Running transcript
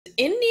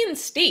Indian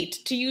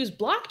state to use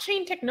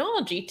blockchain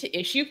technology to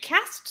issue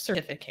caste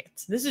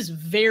certificates. This is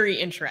very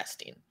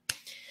interesting.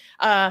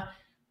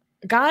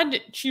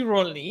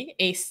 Gadchiroli,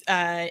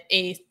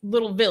 a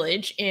little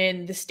village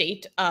in the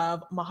state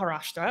of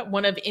Maharashtra,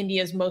 one of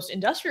India's most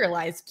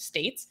industrialized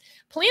states,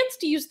 plans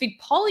to use the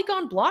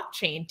Polygon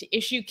blockchain to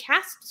issue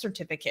caste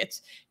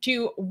certificates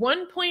to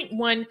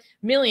 1.1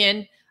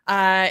 million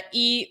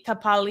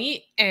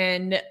Etapalli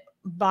and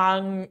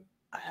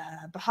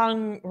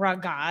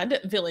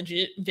Bhamragad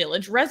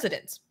village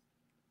residents.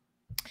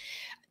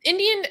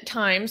 Indian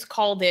Times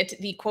called it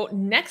the, quote,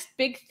 next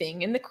big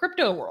thing in the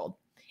crypto world.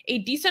 A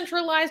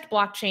decentralized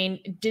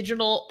blockchain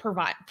digital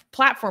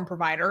platform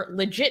provider,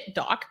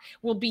 LegitDoc,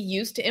 will be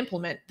used to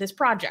implement this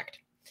project.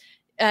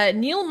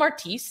 Neil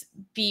Martis,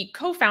 the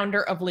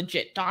co-founder of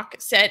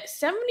LegitDoc, said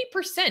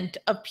 70%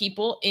 of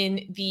people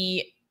in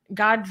the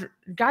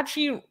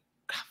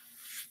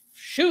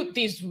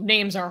these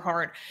names are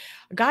hard.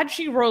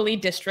 Gadchiroli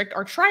district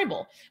are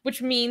tribal,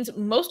 which means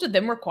most of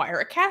them require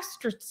a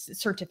caste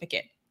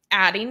certificate,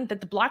 adding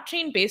that the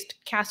blockchain-based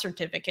caste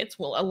certificates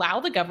will allow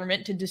the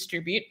government to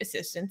distribute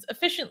assistance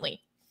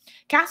efficiently.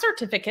 Caste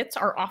certificates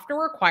are often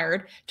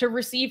required to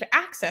receive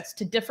access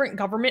to different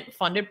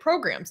government-funded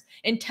programs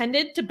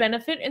intended to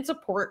benefit and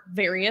support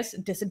various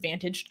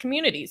disadvantaged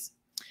communities.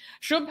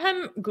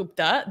 Shubham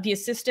Gupta, the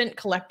Assistant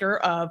Collector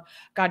of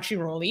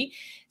Gadchiroli,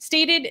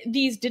 stated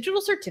these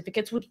digital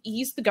certificates would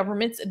ease the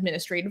government's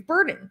administrative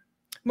burden.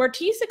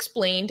 Martis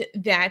explained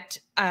that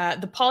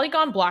the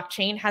Polygon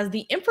blockchain has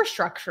the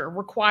infrastructure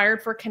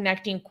required for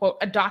connecting, quote,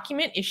 a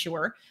document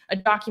issuer, a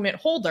document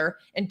holder,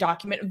 and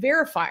document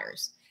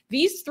verifiers.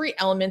 These three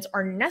elements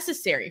are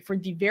necessary for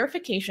the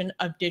verification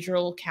of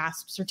digital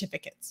caste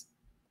certificates.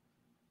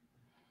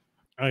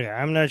 Okay,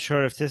 I'm not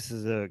sure if this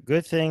is a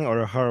good thing or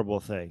a horrible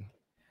thing.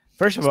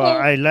 First of all,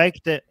 I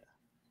like that.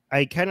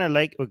 I kind of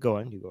like. Oh, go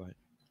on. You go ahead.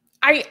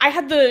 I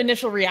had the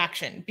initial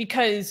reaction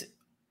because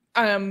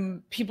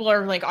people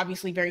are like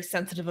obviously very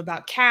sensitive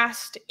about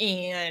caste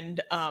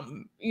and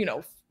you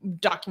know,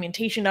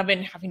 documentation of it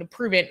and having to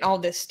prove it and all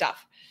this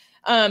stuff.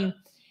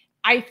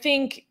 I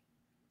think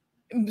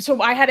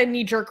so. I had a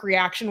knee-jerk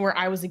reaction where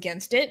I was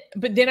against it,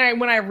 but then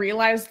when I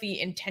realized the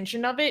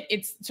intention of it,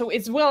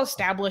 it's well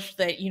established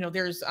that, you know,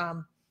 there's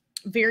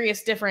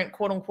various different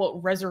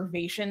quote-unquote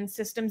reservation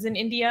systems in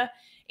India,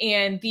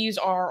 and these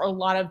are a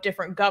lot of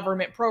different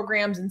government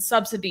programs and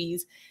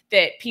subsidies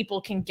that people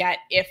can get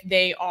if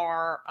they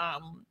are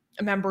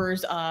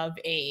members of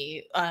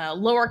a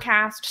lower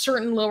caste,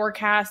 certain lower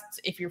castes,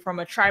 if you're from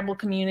a tribal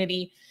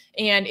community.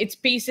 And it's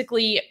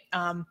basically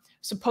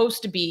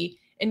supposed to be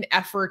an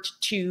effort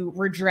to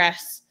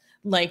redress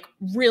like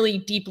really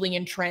deeply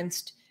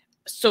entrenched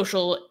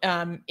social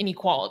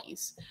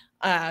inequalities.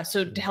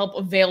 So to help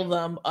avail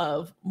them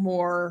of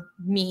more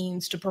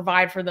means to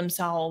provide for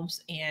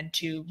themselves and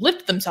to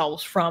lift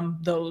themselves from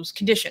those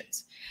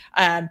conditions.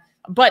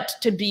 But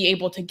to be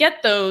able to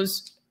get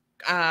those,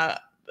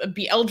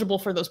 be eligible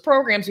for those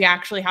programs, you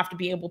actually have to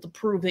be able to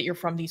prove that you're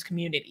from these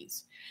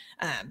communities.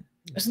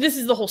 So this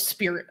is the whole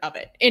spirit of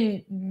it.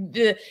 And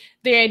the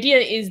idea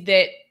is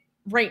that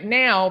right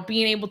now,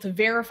 being able to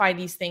verify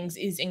these things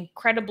is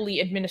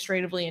incredibly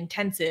administratively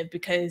intensive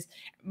because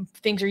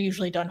things are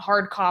usually done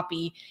hard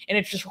copy and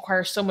it just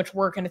requires so much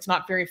work and it's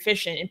not very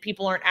efficient, and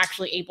people aren't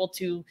actually able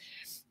to,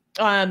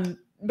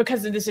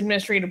 because of this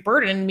administrative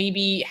burden,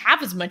 maybe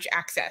have as much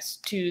access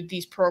to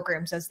these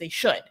programs as they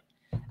should.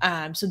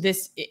 So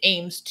this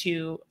aims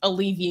to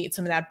alleviate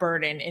some of that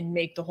burden and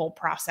make the whole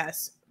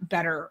process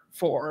better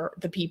for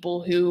the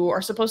people who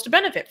are supposed to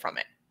benefit from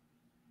it.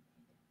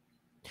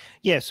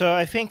 Yeah, so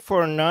I think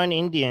for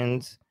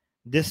non-Indians,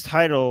 this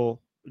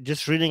title,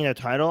 just reading the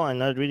title and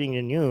not reading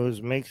the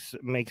news makes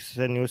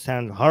the news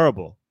sound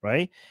horrible,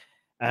 right?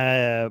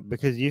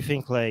 Because you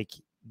think like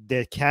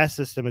the caste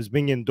system is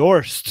being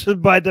endorsed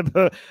by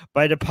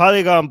the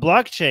Polygon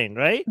blockchain,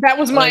 right? That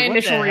was my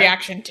initial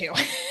reaction too.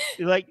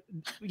 Like,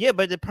 yeah,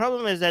 but the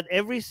problem is that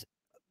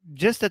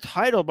just the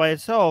title by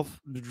itself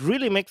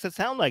really makes it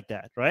sound like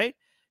that, right?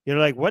 You're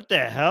like, what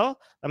the hell?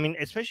 I mean,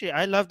 especially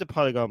I love the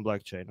Polygon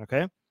blockchain,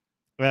 okay?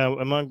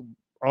 Among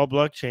all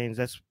blockchains,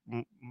 that's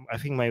I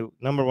think my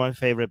 #1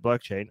 favorite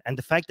blockchain. And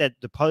the fact that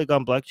the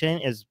Polygon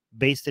blockchain is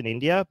based in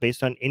India,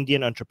 based on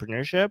Indian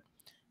entrepreneurship,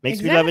 makes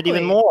me love it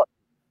even more.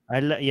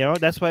 You know,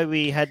 that's why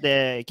we had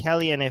the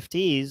Kali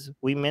NFTs.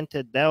 We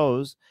minted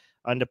those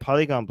on the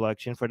Polygon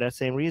blockchain for that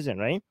same reason,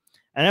 right?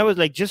 And I was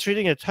like, just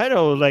reading the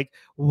title, like,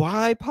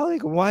 why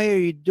Polygon? Why are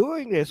you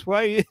doing this?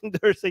 Why are you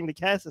endorsing the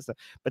caste system?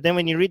 But then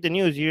when you read the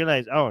news, you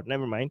realize, oh,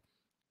 never mind.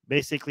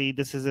 Basically,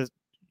 this is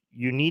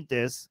you need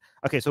this.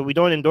 Okay, so we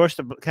don't endorse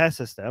the caste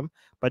system,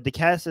 but the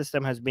caste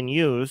system has been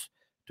used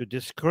to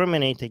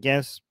discriminate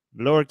against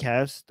lower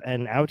caste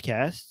and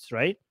outcasts,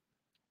 right?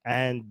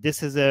 And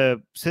this is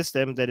a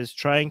system that is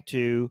trying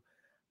to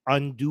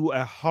undo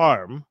a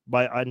harm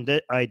by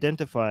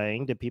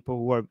identifying the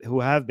people who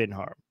have been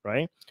harmed,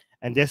 right?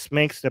 And this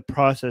makes the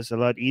process a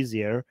lot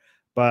easier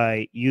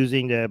by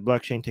using the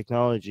blockchain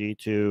technology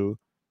to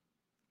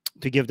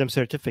give them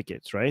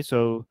certificates, right?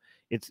 So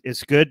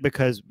It's good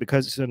because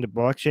it's on the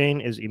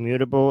blockchain, is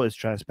immutable, is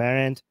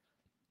transparent.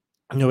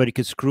 Nobody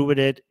could screw with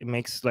it. It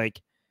makes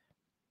like,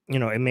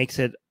 it makes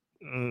it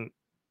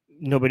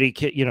nobody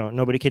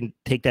can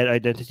take that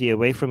identity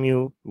away from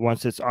you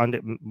once it's on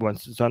the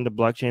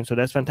blockchain. So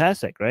that's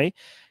fantastic, right?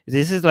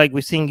 This is like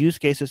we're seeing use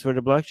cases for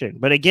the blockchain.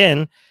 But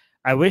again,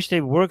 I wish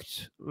there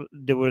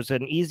was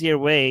an easier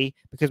way,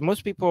 because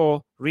most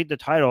people read the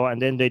title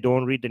and then they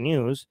don't read the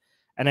news.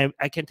 And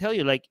I can tell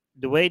you, like,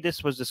 the way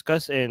this was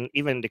discussed in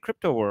even the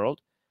crypto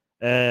world,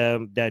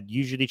 that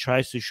usually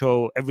tries to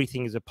show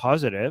everything as a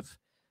positive,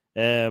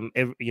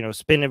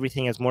 spin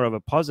everything as more of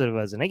a positive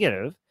as a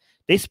negative.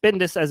 They spin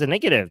this as a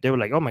negative. They were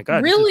like, oh my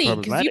God, really? this is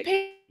problematic.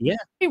 Because you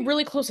pay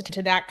really close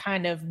to that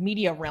kind of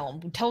media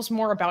realm. Tell us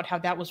more about how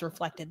that was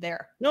reflected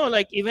there. No,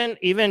 like even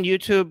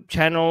YouTube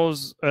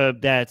channels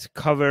that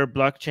cover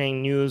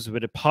blockchain news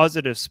with a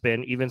positive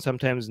spin, even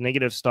sometimes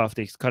negative stuff,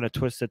 they kind of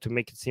twist it to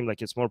make it seem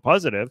like it's more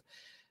positive.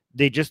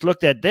 They just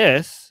looked at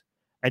this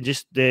and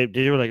just they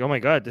were like, oh my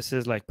God, this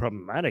is like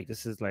problematic.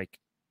 This is like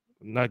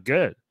not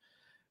good,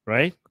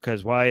 right?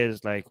 Because why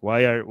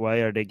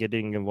are they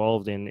getting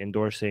involved in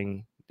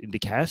endorsing the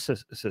caste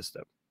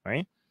system,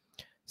 right?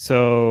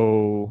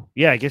 So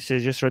yeah, I guess they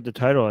just read the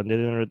title and they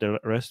didn't read the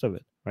rest of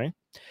it, right?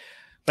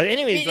 But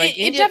anyways,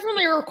 it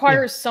definitely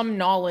requires some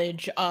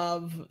knowledge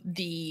of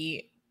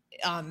the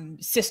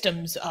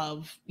systems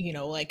of,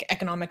 like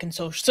economic and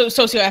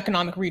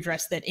socioeconomic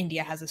redress that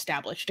India has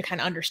established to kind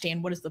of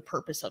understand what is the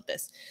purpose of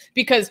this.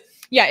 Because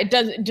yeah, it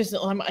does just,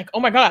 I'm like, oh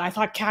my God, I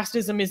thought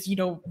casteism is,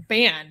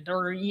 banned,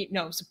 or,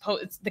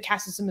 the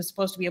caste system is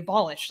supposed to be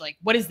abolished. Like,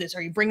 what is this?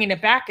 Are you bringing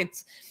it back?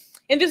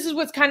 And this is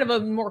what's kind of a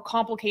more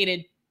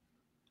complicated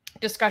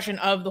discussion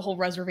of the whole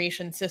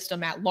reservation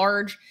system at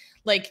large.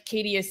 Like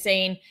Katie is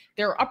saying,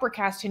 there are upper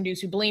caste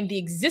Hindus who blame the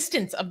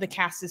existence of the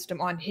caste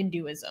system on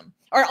Hinduism,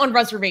 or on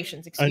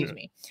reservations, excuse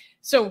me.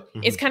 So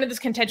it's kind of this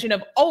contention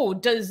of,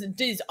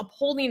 does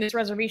upholding this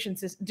reservation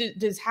system,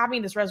 does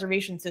having this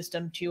reservation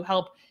system to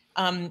help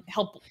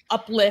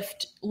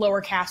uplift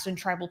lower caste and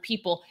tribal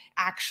people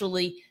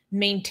actually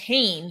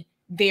maintain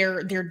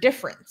their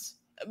difference?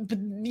 But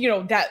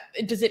that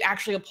does it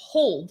actually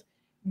uphold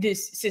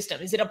this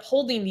system? Is it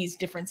upholding these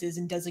differences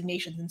in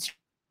designations and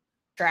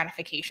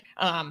stratification?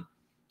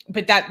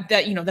 But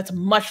that's a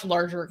much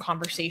larger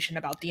conversation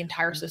about the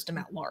entire system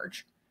at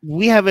large.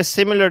 We have a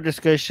similar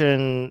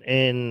discussion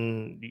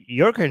in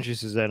your country,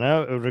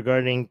 Susanna,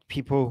 regarding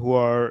people who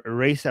are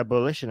race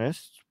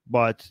abolitionists,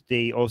 but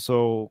they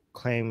also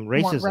claim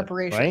racism, want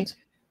reparations. Right?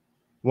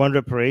 Want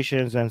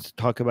reparations and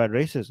talk about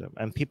racism.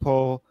 And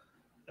people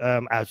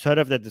outside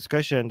of that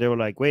discussion, they were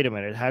like, wait a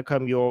minute, how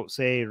come you all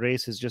say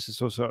race is just a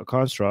social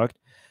construct,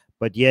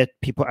 but yet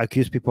people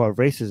accuse people of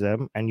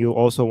racism, and you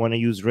also want to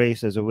use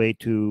race as a way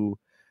to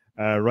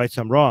right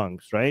some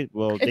wrongs, right?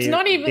 Well, it's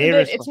not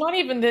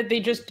even that they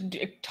just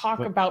talk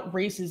about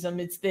racism.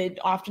 It's that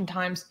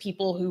oftentimes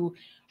people who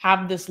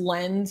have this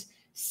lens,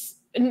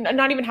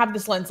 not even have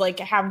this lens, like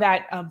have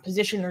that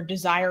position or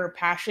desire or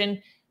passion,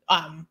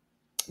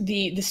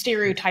 the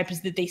stereotype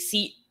is that they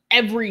see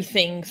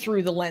everything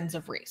through the lens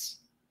of race.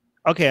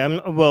 Okay,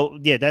 well,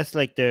 yeah, that's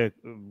like the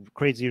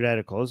crazy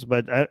radicals,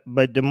 but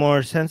the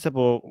more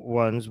sensible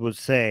ones would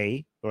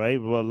say, right?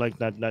 Well, like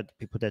not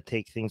people that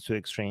take things to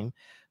extreme,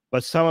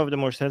 but some of the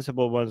more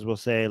sensible ones will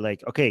say,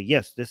 like, okay,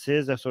 yes, this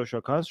is a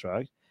social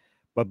construct,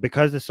 but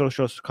because the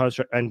social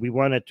construct, and we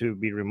want it to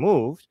be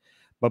removed,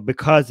 but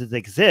because it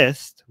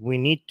exists, we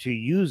need to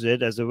use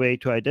it as a way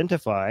to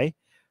identify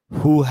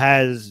who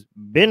has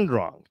been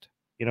wronged.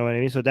 You know what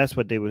I mean? So that's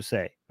what they would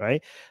say,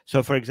 right?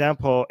 So, for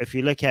example, if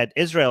you look at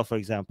Israel, for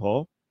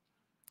example,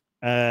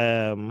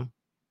 the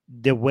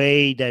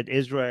way that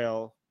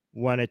Israel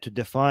wanted to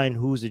define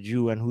who's a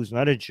Jew and who's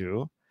not a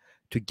Jew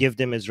to give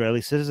them Israeli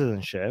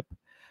citizenship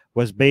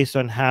was based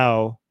on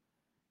how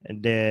I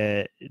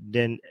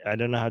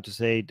don't know how to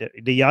say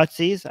the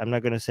Yazidis. I'm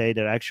not going to say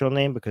their actual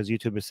name because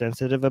YouTube is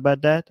sensitive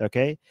about that.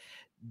 Okay.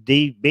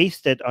 They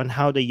based it on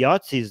how the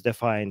Yazidis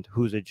defined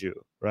who's a Jew,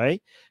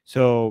 right?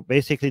 So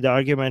basically the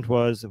argument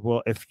was,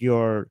 well, if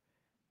you're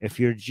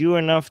Jew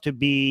enough to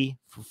be,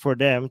 for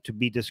them to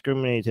be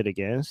discriminated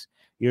against,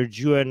 you're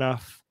Jew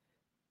enough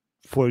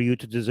for you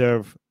to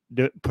deserve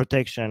the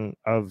protection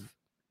of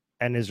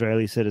an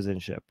Israeli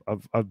citizenship,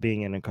 of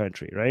being in a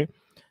country, right?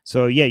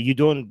 So yeah, you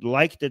don't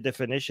like the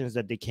definitions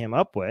that they came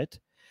up with,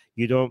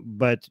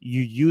 but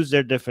you use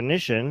their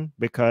definition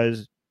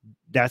because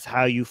that's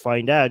how you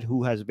find out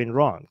who has been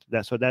wronged.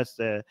 That's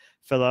the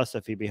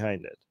philosophy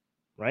behind it,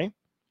 right?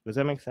 Does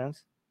that make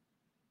sense?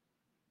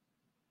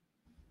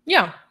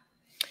 Yeah.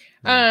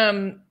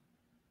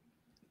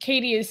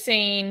 Katie is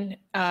saying,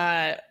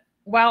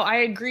 while I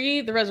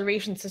agree the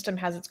reservation system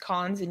has its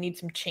cons and needs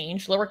some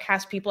change, lower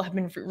caste people have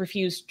been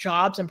refused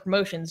jobs and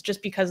promotions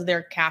just because of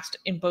their caste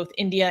in both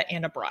India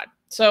and abroad.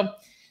 So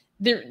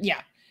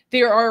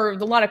there are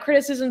a lot of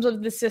criticisms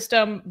of the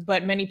system,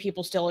 but many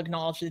people still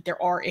acknowledge that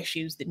there are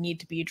issues that need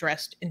to be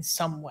addressed in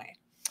some way.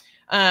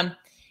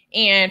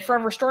 And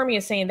Forever Stormy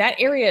is saying that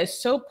area is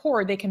so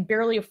poor they can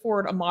barely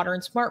afford a modern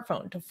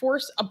smartphone. To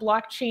force a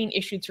blockchain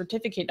issued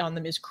certificate on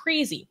them is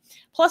crazy.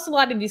 Plus, a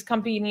lot of these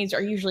companies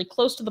are usually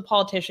close to the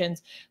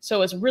politicians,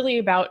 so it's really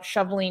about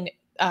shoveling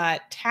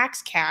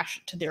tax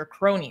cash to their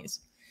cronies.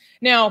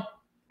 Now,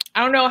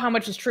 I don't know how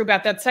much is true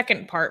about that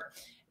second part.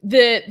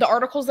 The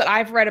articles that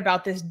I've read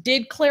about this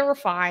did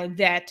clarify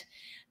that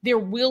there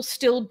will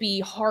still be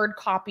hard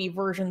copy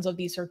versions of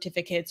these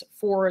certificates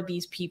for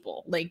these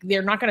people. Like,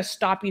 they're not going to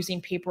stop using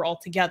paper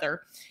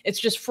altogether. It's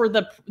just for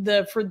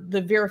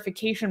the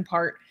verification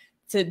part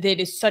that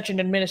is such an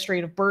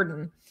administrative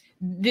burden.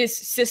 This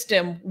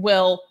system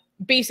will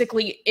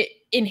basically, it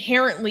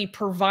inherently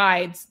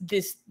provides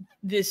this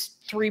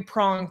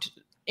three-pronged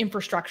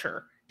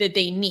infrastructure that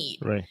they need.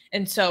 Right.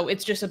 And so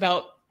it's just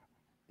about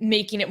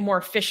making it more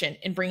efficient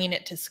and bringing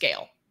it to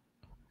scale.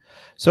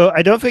 So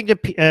I don't think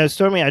the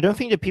Stormy, I don't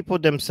think the people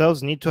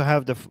themselves need to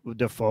have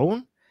the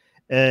phone.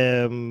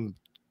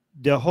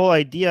 The whole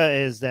idea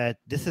is that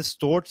this is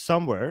stored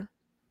somewhere,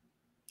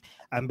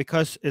 and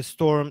because it's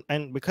stored,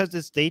 and because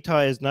this data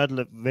is not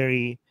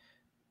very,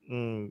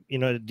 you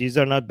know, these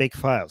are not big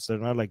files. They're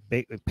not like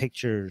big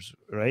pictures,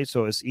 right?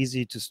 So it's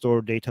easy to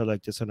store data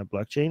like this on a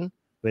blockchain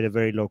with a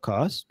very low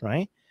cost,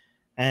 right?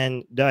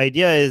 And the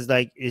idea is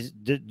like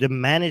the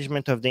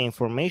management of the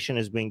information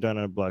is being done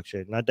on a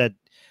blockchain, not that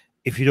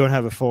if you don't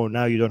have a phone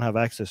now you don't have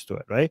access to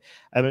it, right?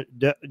 I mean,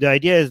 the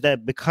idea is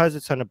that because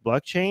it's on a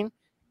blockchain,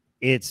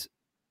 it's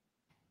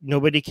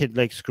nobody can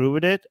like screw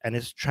with it, and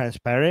it's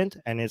transparent,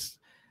 and it's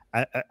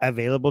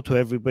available to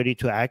everybody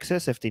to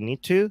access if they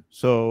need to.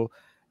 So,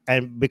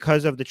 and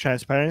because of the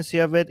transparency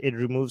of it, it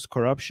removes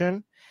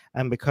corruption,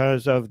 and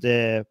because of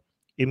the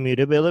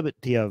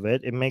immutability of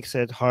it, it makes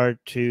it hard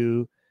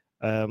to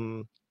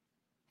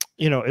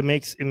you know, it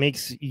makes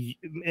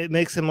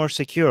it more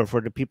secure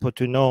for the people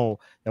to know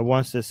that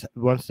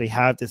once they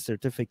have this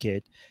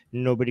certificate,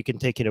 nobody can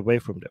take it away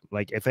from them.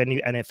 Like if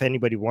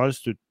anybody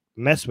wants to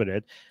mess with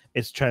it,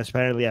 it's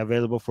transparently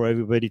available for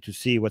everybody to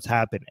see what's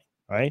happening,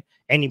 right?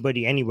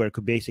 Anybody anywhere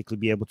could basically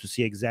be able to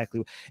see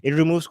exactly. It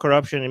removes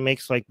corruption. It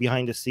makes like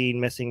behind the scene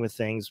messing with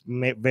things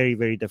very,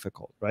 very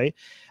difficult, right?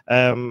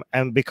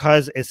 And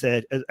because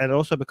and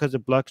also because the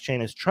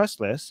blockchain is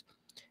trustless,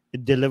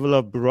 the level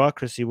of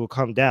bureaucracy will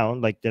come down,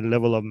 like the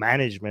level of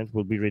management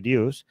will be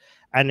reduced,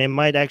 and it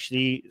might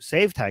actually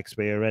save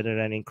taxpayer rather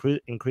than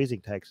increasing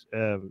tax,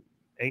 rather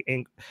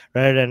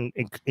than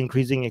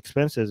increasing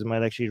expenses. It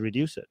might actually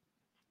reduce it.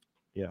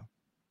 Yeah.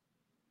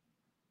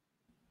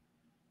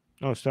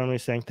 Oh, Stormy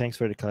is saying thanks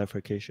for the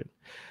clarification.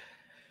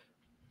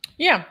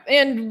 Yeah,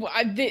 and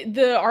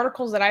the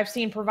articles that I've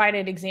seen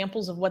provided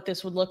examples of what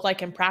this would look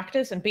like in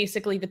practice. And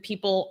basically the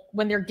people,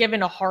 when they're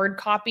given a hard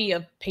copy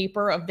of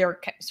paper of their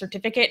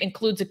certificate,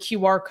 includes a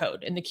QR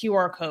code. And the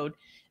QR code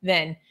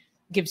then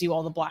gives you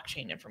all the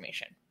blockchain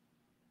information.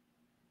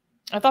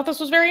 I thought this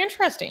was very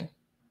interesting.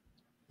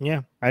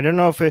 Yeah, I don't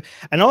know if it,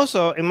 and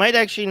also it might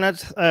actually not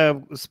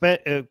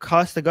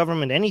cost the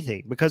government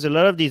anything, because a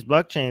lot of these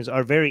blockchains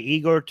are very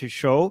eager to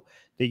show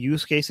the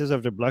use cases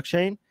of their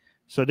blockchain.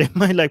 So they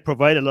might like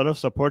provide a lot of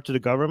support to the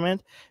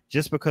government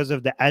just because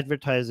of the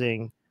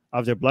advertising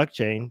of their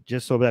blockchain,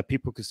 just so that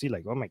people could see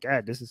like, oh my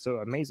God, this is so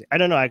amazing. I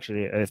don't know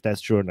actually if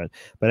that's true or not,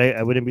 but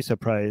I wouldn't be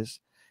surprised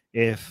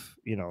if,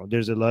 you know,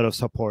 there's a lot of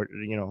support,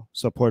 you know,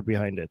 support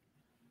behind it.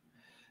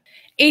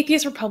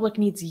 Atheist Republic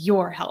needs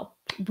your help.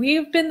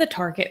 We've been the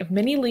target of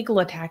many legal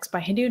attacks by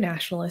Hindu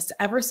nationalists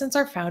ever since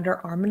our founder,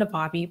 Armin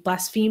Navabi,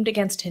 blasphemed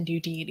against Hindu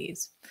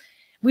deities.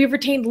 We have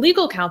retained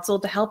legal counsel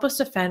to help us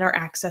defend our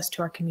access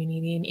to our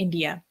community in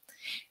India.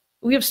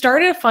 We have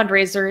started a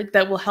fundraiser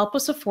that will help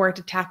us afford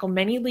to tackle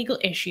many legal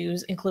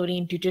issues,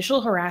 including judicial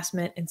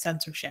harassment and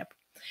censorship.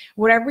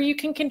 Whatever you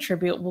can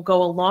contribute will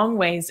go a long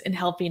ways in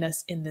helping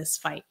us in this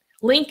fight.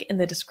 Link in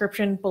the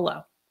description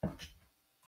below.